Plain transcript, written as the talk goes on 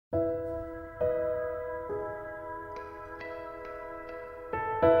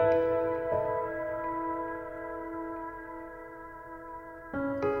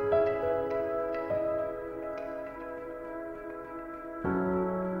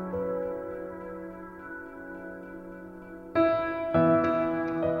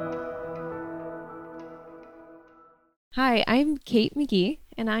Hi, I'm Kate McGee,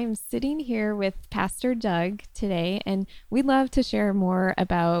 and I'm sitting here with Pastor Doug today, and we'd love to share more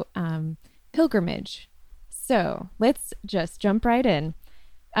about pilgrimage. So let's just jump right in.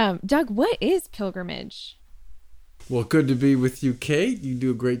 Doug, what is pilgrimage? Well, good to be with you, Kate. You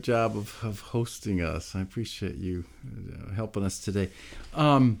do a great job of hosting us. I appreciate you helping us today.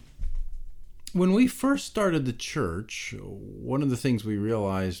 When we first started the church, one of the things we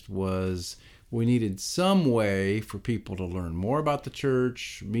realized was we needed some way for people to learn more about the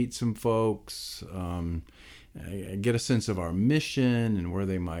church, meet some folks, get a sense of our mission and where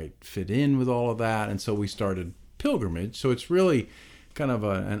they might fit in with all of that. And so we started pilgrimage. So it's really kind of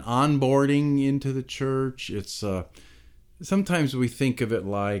an onboarding into the church. It's sometimes we think of it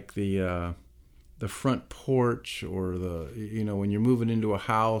like the front porch, or when you're moving into a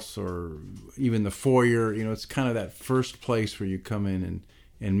house, or even the foyer. It's kind of that first place where you come in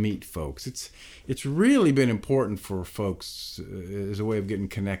and meet folks. It's really been important for folks as a way of getting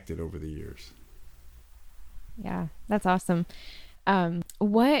connected over the years. Yeah, that's awesome.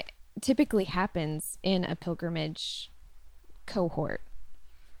 What typically happens in a pilgrimage cohort?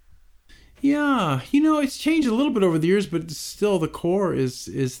 Yeah, it's changed a little bit over the years, but still the core is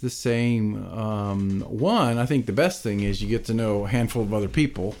the same. One, I think the best thing is you get to know a handful of other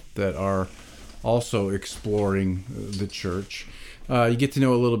people that are also exploring the church. You get to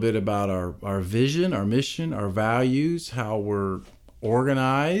know a little bit about our vision, our mission, our values, how we're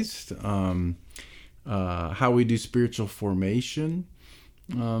organized, how we do spiritual formation.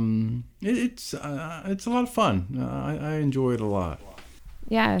 It's a lot of fun. I enjoy it a lot.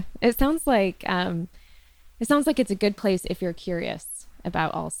 Yeah, it sounds like it's a good place if you're curious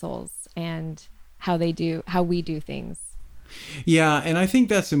about All Souls and how we do things. Yeah, and I think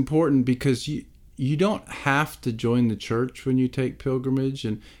that's important because you don't have to join the church when you take pilgrimage,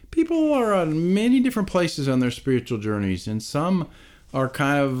 and people are on many different places on their spiritual journeys, and some are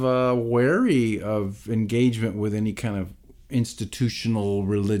kind of wary of engagement with any kind of institutional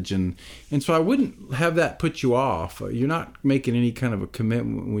religion. And so I wouldn't have that put you off. You're not making any kind of a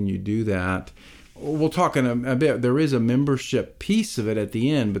commitment when you do that. We'll talk in a bit. There is a membership piece of it at the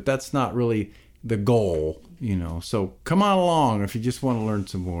end, but that's not really the goal, So come on along if you just want to learn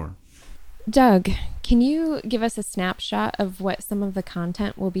some more. Doug, can you give us a snapshot of what some of the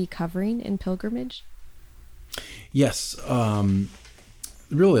content we'll be covering in pilgrimage? Yes,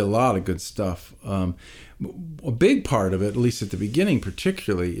 really a lot of good stuff. A big part of it, at least at the beginning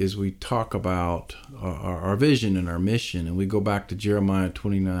particularly, is we talk about our vision and our mission. And we go back to Jeremiah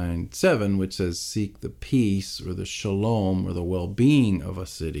 29:7, which says, seek the peace or the shalom or the well-being of a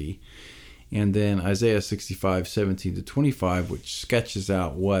city. And then Isaiah 65:17-25, which sketches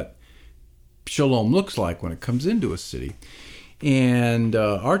out what shalom looks like when it comes into a city. And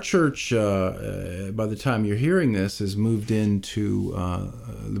our church, by the time you're hearing this, has moved into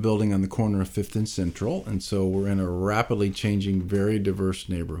the building on the corner of 5th and Central. And so we're in a rapidly changing, very diverse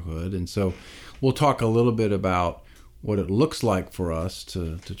neighborhood. And so we'll talk a little bit about what it looks like for us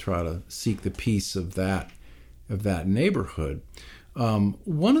to try to seek the peace of that neighborhood.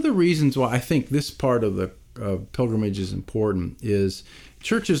 One of the reasons why I think this part of the pilgrimage is important is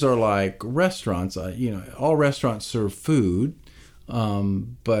churches are like restaurants. All restaurants serve food.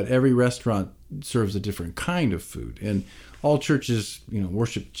 But every restaurant serves a different kind of food. And all churches,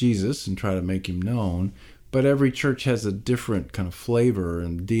 worship Jesus and try to make him known. But every church has a different kind of flavor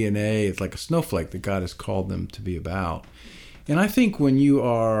and DNA. It's like a snowflake that God has called them to be about. And I think when you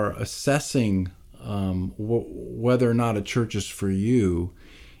are assessing whether or not a church is for you,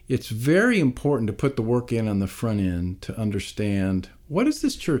 it's very important to put the work in on the front end to understand, what is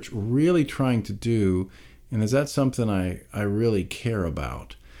this church really trying to do? And is that something I really care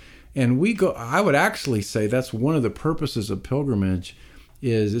about? And I would actually say that's one of the purposes of pilgrimage.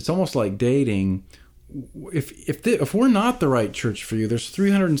 Is it's almost like dating. If we're not the right church for you, there's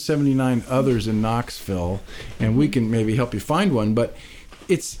 379 others in Knoxville, and we can maybe help you find one. But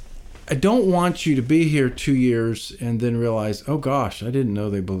I don't want you to be here 2 years and then realize, oh gosh, I didn't know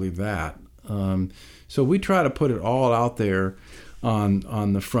they believe that. So we try to put it all out there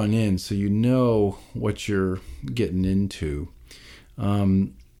on the front end, so you know what you're getting into.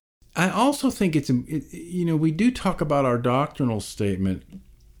 I also think we do talk about our doctrinal statement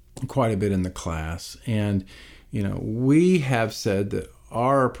quite a bit in the class, and we have said that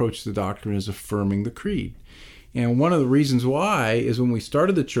our approach to the doctrine is affirming the creed. And one of the reasons why is when we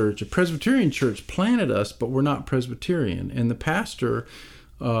started the church, a Presbyterian church planted us, but we're not Presbyterian, and the pastor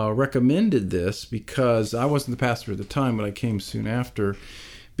recommended this because I wasn't the pastor at the time, but I came soon after,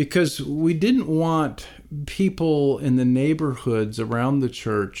 because we didn't want people in the neighborhoods around the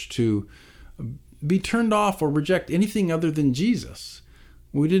church to be turned off or reject anything other than Jesus.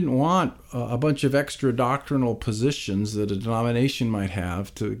 We didn't want a bunch of extra doctrinal positions that a denomination might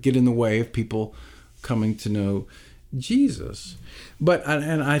have to get in the way of people coming to know Jesus. But,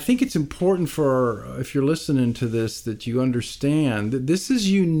 and I think it's important for, if you're listening to this, that you understand that this is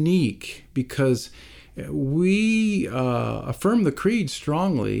unique because we affirm the creed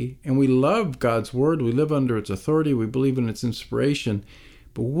strongly, and we love God's word. We live under its authority. We believe in its inspiration.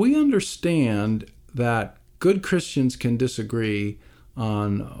 But we understand that good Christians can disagree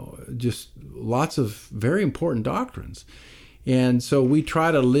on just lots of very important doctrines. And so we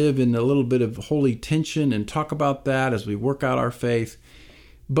try to live in a little bit of holy tension and talk about that as we work out our faith.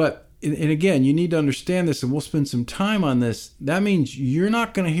 But, and again, you need to understand this, and we'll spend some time on this. That means you're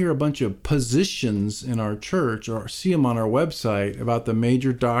not going to hear a bunch of positions in our church or see them on our website about the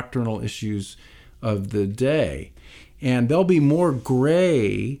major doctrinal issues of the day. And there'll be more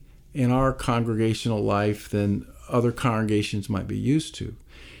gray in our congregational life than other congregations might be used to.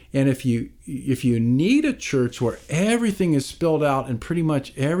 And if you need a church where everything is spelled out and pretty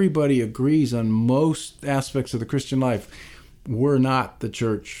much everybody agrees on most aspects of the Christian life, we're not the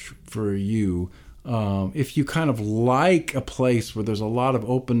church for you. If you kind of like a place where there's a lot of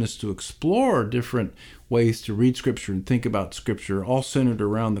openness to explore different ways to read Scripture and think about Scripture, all centered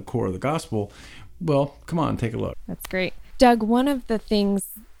around the core of the gospel, well, come on, take a look. That's great. Doug, one of the things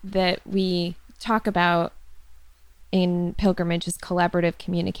that we talk about in Pilgrimage is collaborative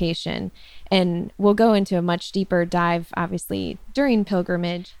communication. And we'll go into a much deeper dive, obviously, during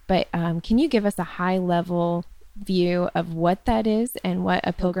Pilgrimage. But can you give us a high-level view of what that is and what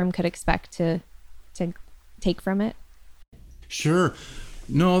a pilgrim could expect to take from it? Sure.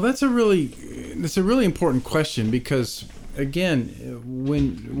 No, that's a really important question because, again,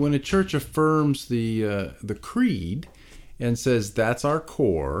 when a church affirms the creed and says that's our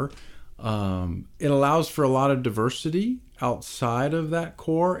core, it allows for a lot of diversity outside of that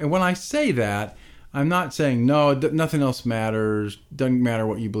core. And when I say that, I'm not saying, no, nothing else matters, doesn't matter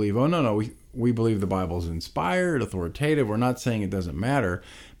what you believe. Oh, no, we believe the Bible is inspired, authoritative. We're not saying it doesn't matter,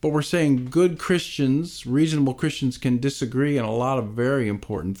 but we're saying good Christians, reasonable Christians can disagree on a lot of very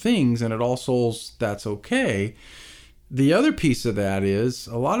important things, and at All Souls, that's okay. The other piece of that is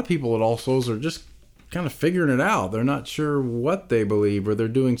a lot of people at All Souls are just kind of figuring it out. They're not sure what they believe, or they're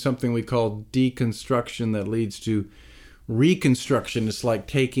doing something we call deconstruction that leads to reconstruction. It's like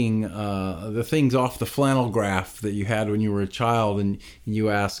taking the things off the flannel graph that you had when you were a child, and you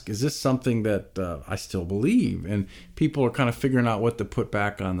ask, is this something that I still believe? And people are kind of figuring out what to put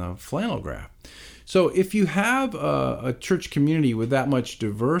back on the flannel graph. So if you have a church community with that much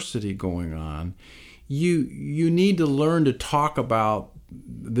diversity going on, you need to learn to talk about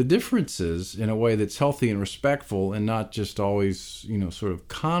the differences in a way that's healthy and respectful, and not just always, sort of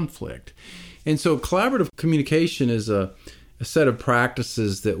conflict. And so collaborative communication is a set of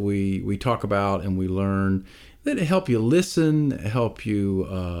practices that we talk about and we learn that help you listen, help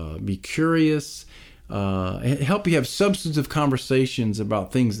you be curious, help you have substantive conversations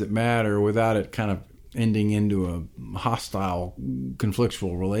about things that matter without it kind of ending into a hostile,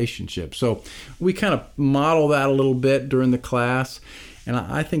 conflictual relationship. So we kind of model that a little bit during the class. And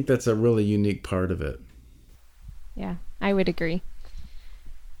I think that's a really unique part of it. Yeah, I would agree.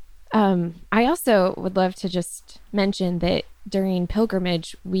 I also would love to just mention that during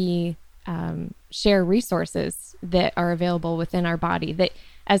Pilgrimage, we share resources that are available within our body that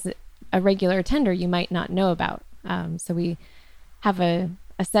as a regular attender, you might not know about. So we have a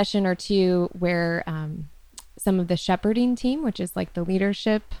session or two where some of the shepherding team, which is like the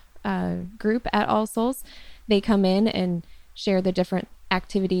leadership group at All Souls, they come in and share the different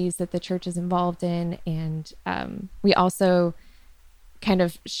activities that the church is involved in. And we also kind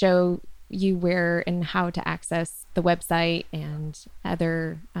of show you where and how to access the website and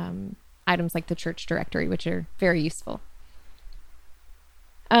other items like the church directory, which are very useful.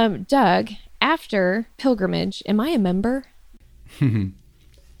 Doug, after Pilgrimage, am I a member?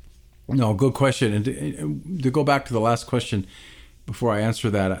 No, good question. And to go back to the last question before I answer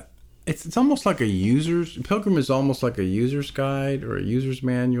that, it's almost like Pilgrim is almost like a user's guide or a user's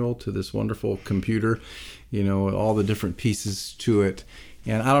manual to this wonderful computer, all the different pieces to it.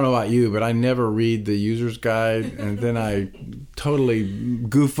 And I don't know about you, but I never read the user's guide, and then I totally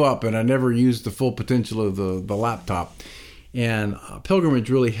goof up and I never use the full potential of the laptop. And Pilgrimage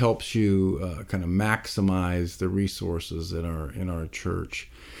really helps you kind of maximize the resources in our church.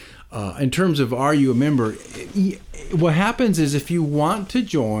 In terms of are you a member, what happens is if you want to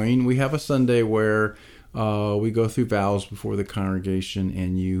join, we have a Sunday where we go through vows before the congregation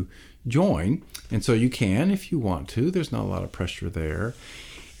and you join. And so you can if you want to. There's not a lot of pressure there.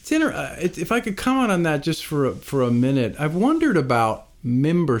 If I could comment on that just for a minute, I've wondered about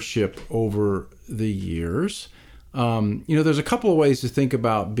membership over the years. There's a couple of ways to think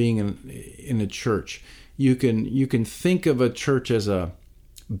about being in a church. You can think of a church as a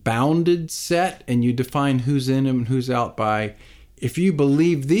bounded set, and you define who's in and who's out by, if you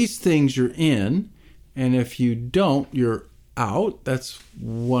believe these things, you're in, and if you don't, you're out. That's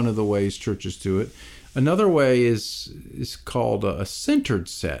one of the ways churches do it. Another way is called a centered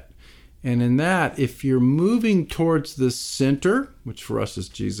set. And in that, if you're moving towards the center, which for us is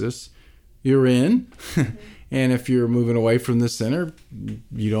Jesus, you're in. And if you're moving away from the center,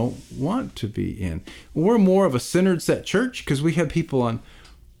 you don't want to be in. We're more of a centered set church because we have people on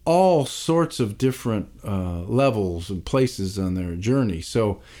all sorts of different levels and places on their journey.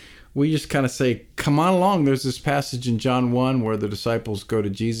 So we just kind of say, come on along. There's this passage in John 1 where the disciples go to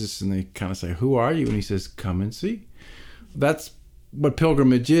Jesus and they kind of say, who are you? And he says, come and see. That's what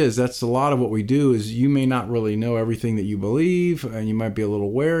pilgrimage is. That's a lot of what we do. Is you may not really know everything that you believe and you might be a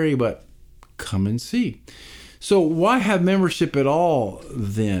little wary, but come and see. So why have membership at all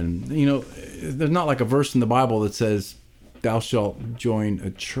then? There's not like a verse in the Bible that says, thou shalt join a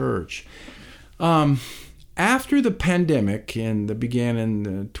church. After the pandemic that began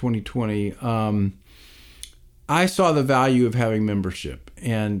in 2020, I saw the value of having membership.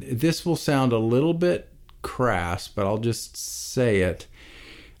 And this will sound a little bit crass, but I'll just say it.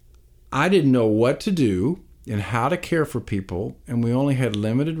 I didn't know what to do and how to care for people, and we only had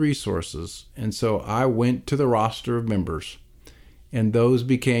limited resources. And so I went to the roster of members, and those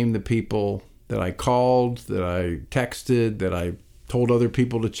became the people that I called, that I texted, that I told other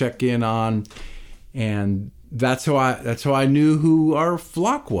people to check in on. And that's how I knew who our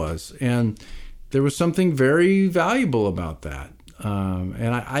flock was. And there was something very valuable about that.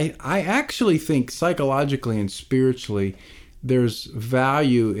 And I actually think psychologically and spiritually, there's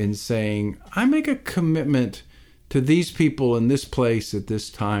value in saying, I make a commitment to these people in this place at this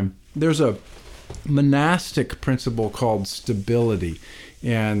time. There's a monastic principle called stability.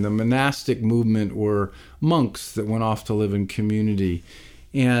 And the monastic movement were monks that went off to live in community.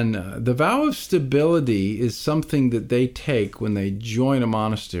 And the vow of stability is something that they take when they join a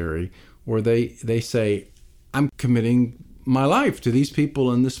monastery, where they say, I'm committing my life to these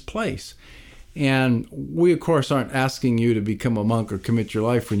people in this place. And we, of course, aren't asking you to become a monk or commit your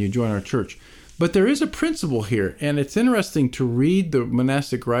life when you join our church. But there is a principle here, and it's interesting to read the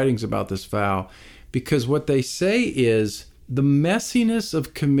monastic writings about this vow, because what they say is the messiness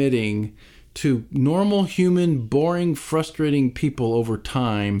of committing to normal, human, boring, frustrating people over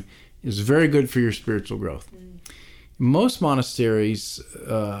time is very good for your spiritual growth. Most monasteries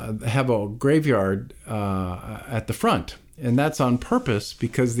have a graveyard at the front, and that's on purpose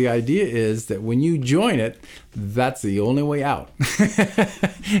because the idea is that when you join it, that's the only way out.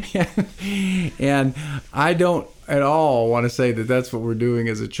 And I don't at all want to say that that's what we're doing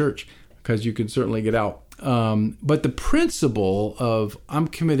as a church, because you can certainly get out. But the principle of I'm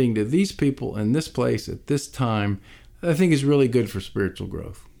committing to these people in this place at this time, I think is really good for spiritual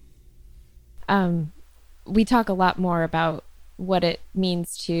growth. We talk a lot more about what it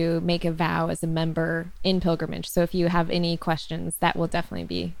means to make a vow as a member in pilgrimage. So if you have any questions, that will definitely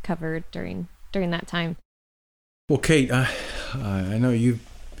be covered during that time. Well, Kate, I know you've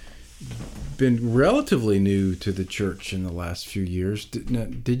been relatively new to the church in the last few years.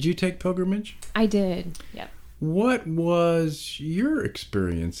 Did you take pilgrimage? I did, yep. What was your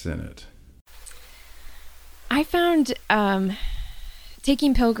experience in it? I found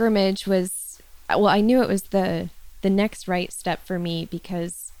taking pilgrimage was, well, I knew it was the next right step for me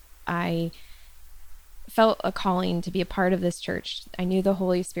because I felt a calling to be a part of this church. I knew the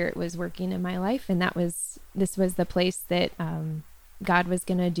Holy Spirit was working in my life, and this was the place that God was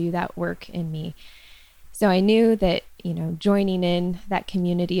going to do that work in me. So I knew that, joining in that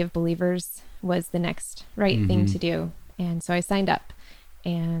community of believers was the next right thing to do. And so I signed up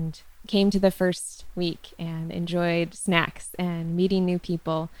and came to the first week and enjoyed snacks and meeting new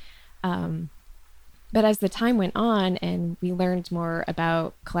people. But as the time went on and we learned more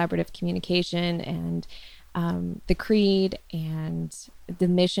about collaborative communication and the creed and the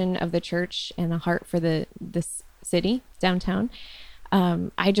mission of the church and the heart for this city, downtown,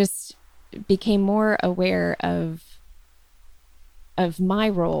 I just became more aware of my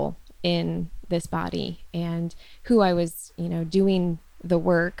role in this body and who I was, doing the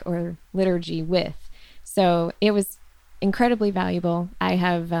work or liturgy with. So it was incredibly valuable. I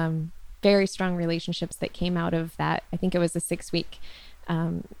have very strong relationships that came out of that. I think it was a 6-week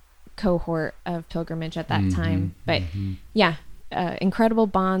cohort of pilgrimage at that time. But yeah, incredible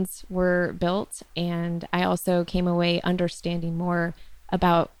bonds were built. And I also came away understanding more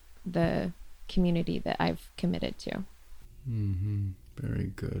about the community that I've committed to. Mm-hmm.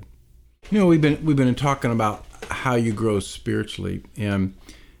 Very good. We've been talking about how you grow spiritually, and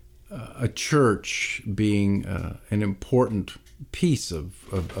a church being an important piece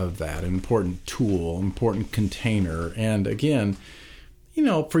of that, an important tool, important container. And again,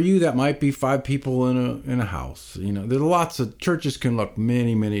 for you that might be 5 people in a house. There's lots of churches can look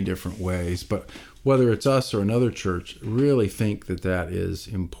many, many different ways, but whether it's us or another church, really think that is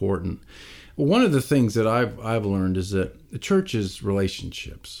important. One of the things that I've learned is that the church is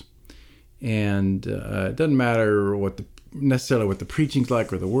relationships. And it doesn't matter necessarily what the preaching's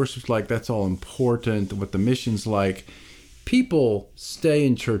like or the worship's like. That's all important. What the mission's like. People stay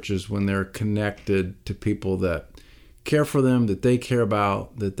in churches when they're connected to people that care for them, that they care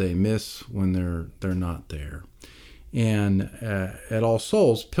about, that they miss when they're not there. And at All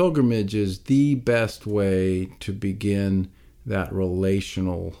Souls, pilgrimage is the best way to begin that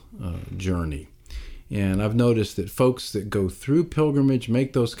relational journey. And I've noticed that folks that go through pilgrimage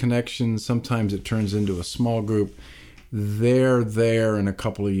make those connections. Sometimes it turns into a small group. They're there in a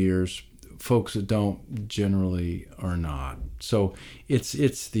couple of years. Folks that don't generally are not. So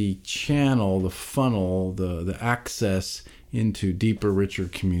it's the channel, the funnel, the access into deeper, richer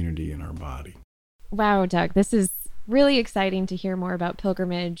community in our body. Wow, Doug, this is really exciting to hear more about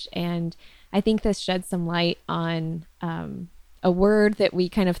pilgrimage. And I think this sheds some light on a word that we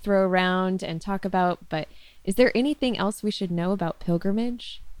kind of throw around and talk about, but is there anything else we should know about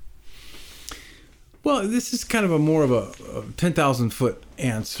pilgrimage? Well, this is kind of more of a 10,000-foot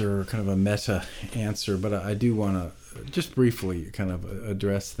answer, kind of a meta answer, but I do want to just briefly kind of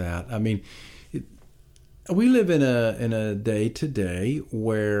address that. I mean, we live in a day today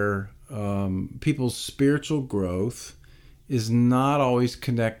where people's spiritual growth is not always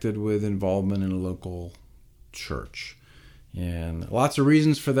connected with involvement in a local church. And lots of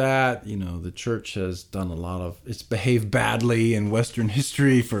reasons for that. The church has done it's behaved badly in Western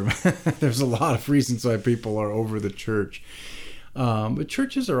history there's a lot of reasons why people are over the church. But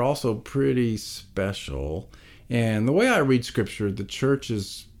churches are also pretty special. And the way I read Scripture, the church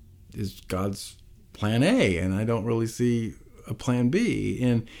is God's plan A, and I don't really see a plan B.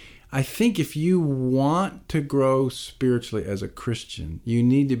 And I think if you want to grow spiritually as a Christian, you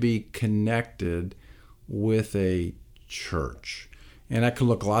need to be connected with a church. And that can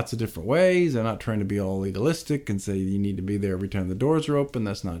look lots of different ways. I'm not trying to be all legalistic and say you need to be there every time the doors are open.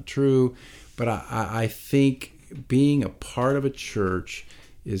 That's not true. But I think being a part of a church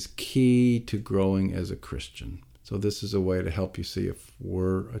is key to growing as a Christian. So this is a way to help you see if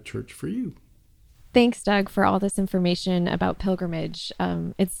we're a church for you. Thanks, Doug, for all this information about pilgrimage.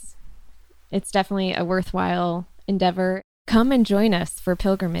 It's definitely a worthwhile endeavor. Come and join us for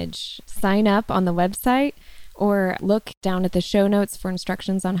pilgrimage. Sign up on the website or look down at the show notes for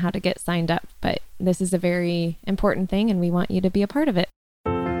instructions on how to get signed up. But this is a very important thing, and we want you to be a part of it.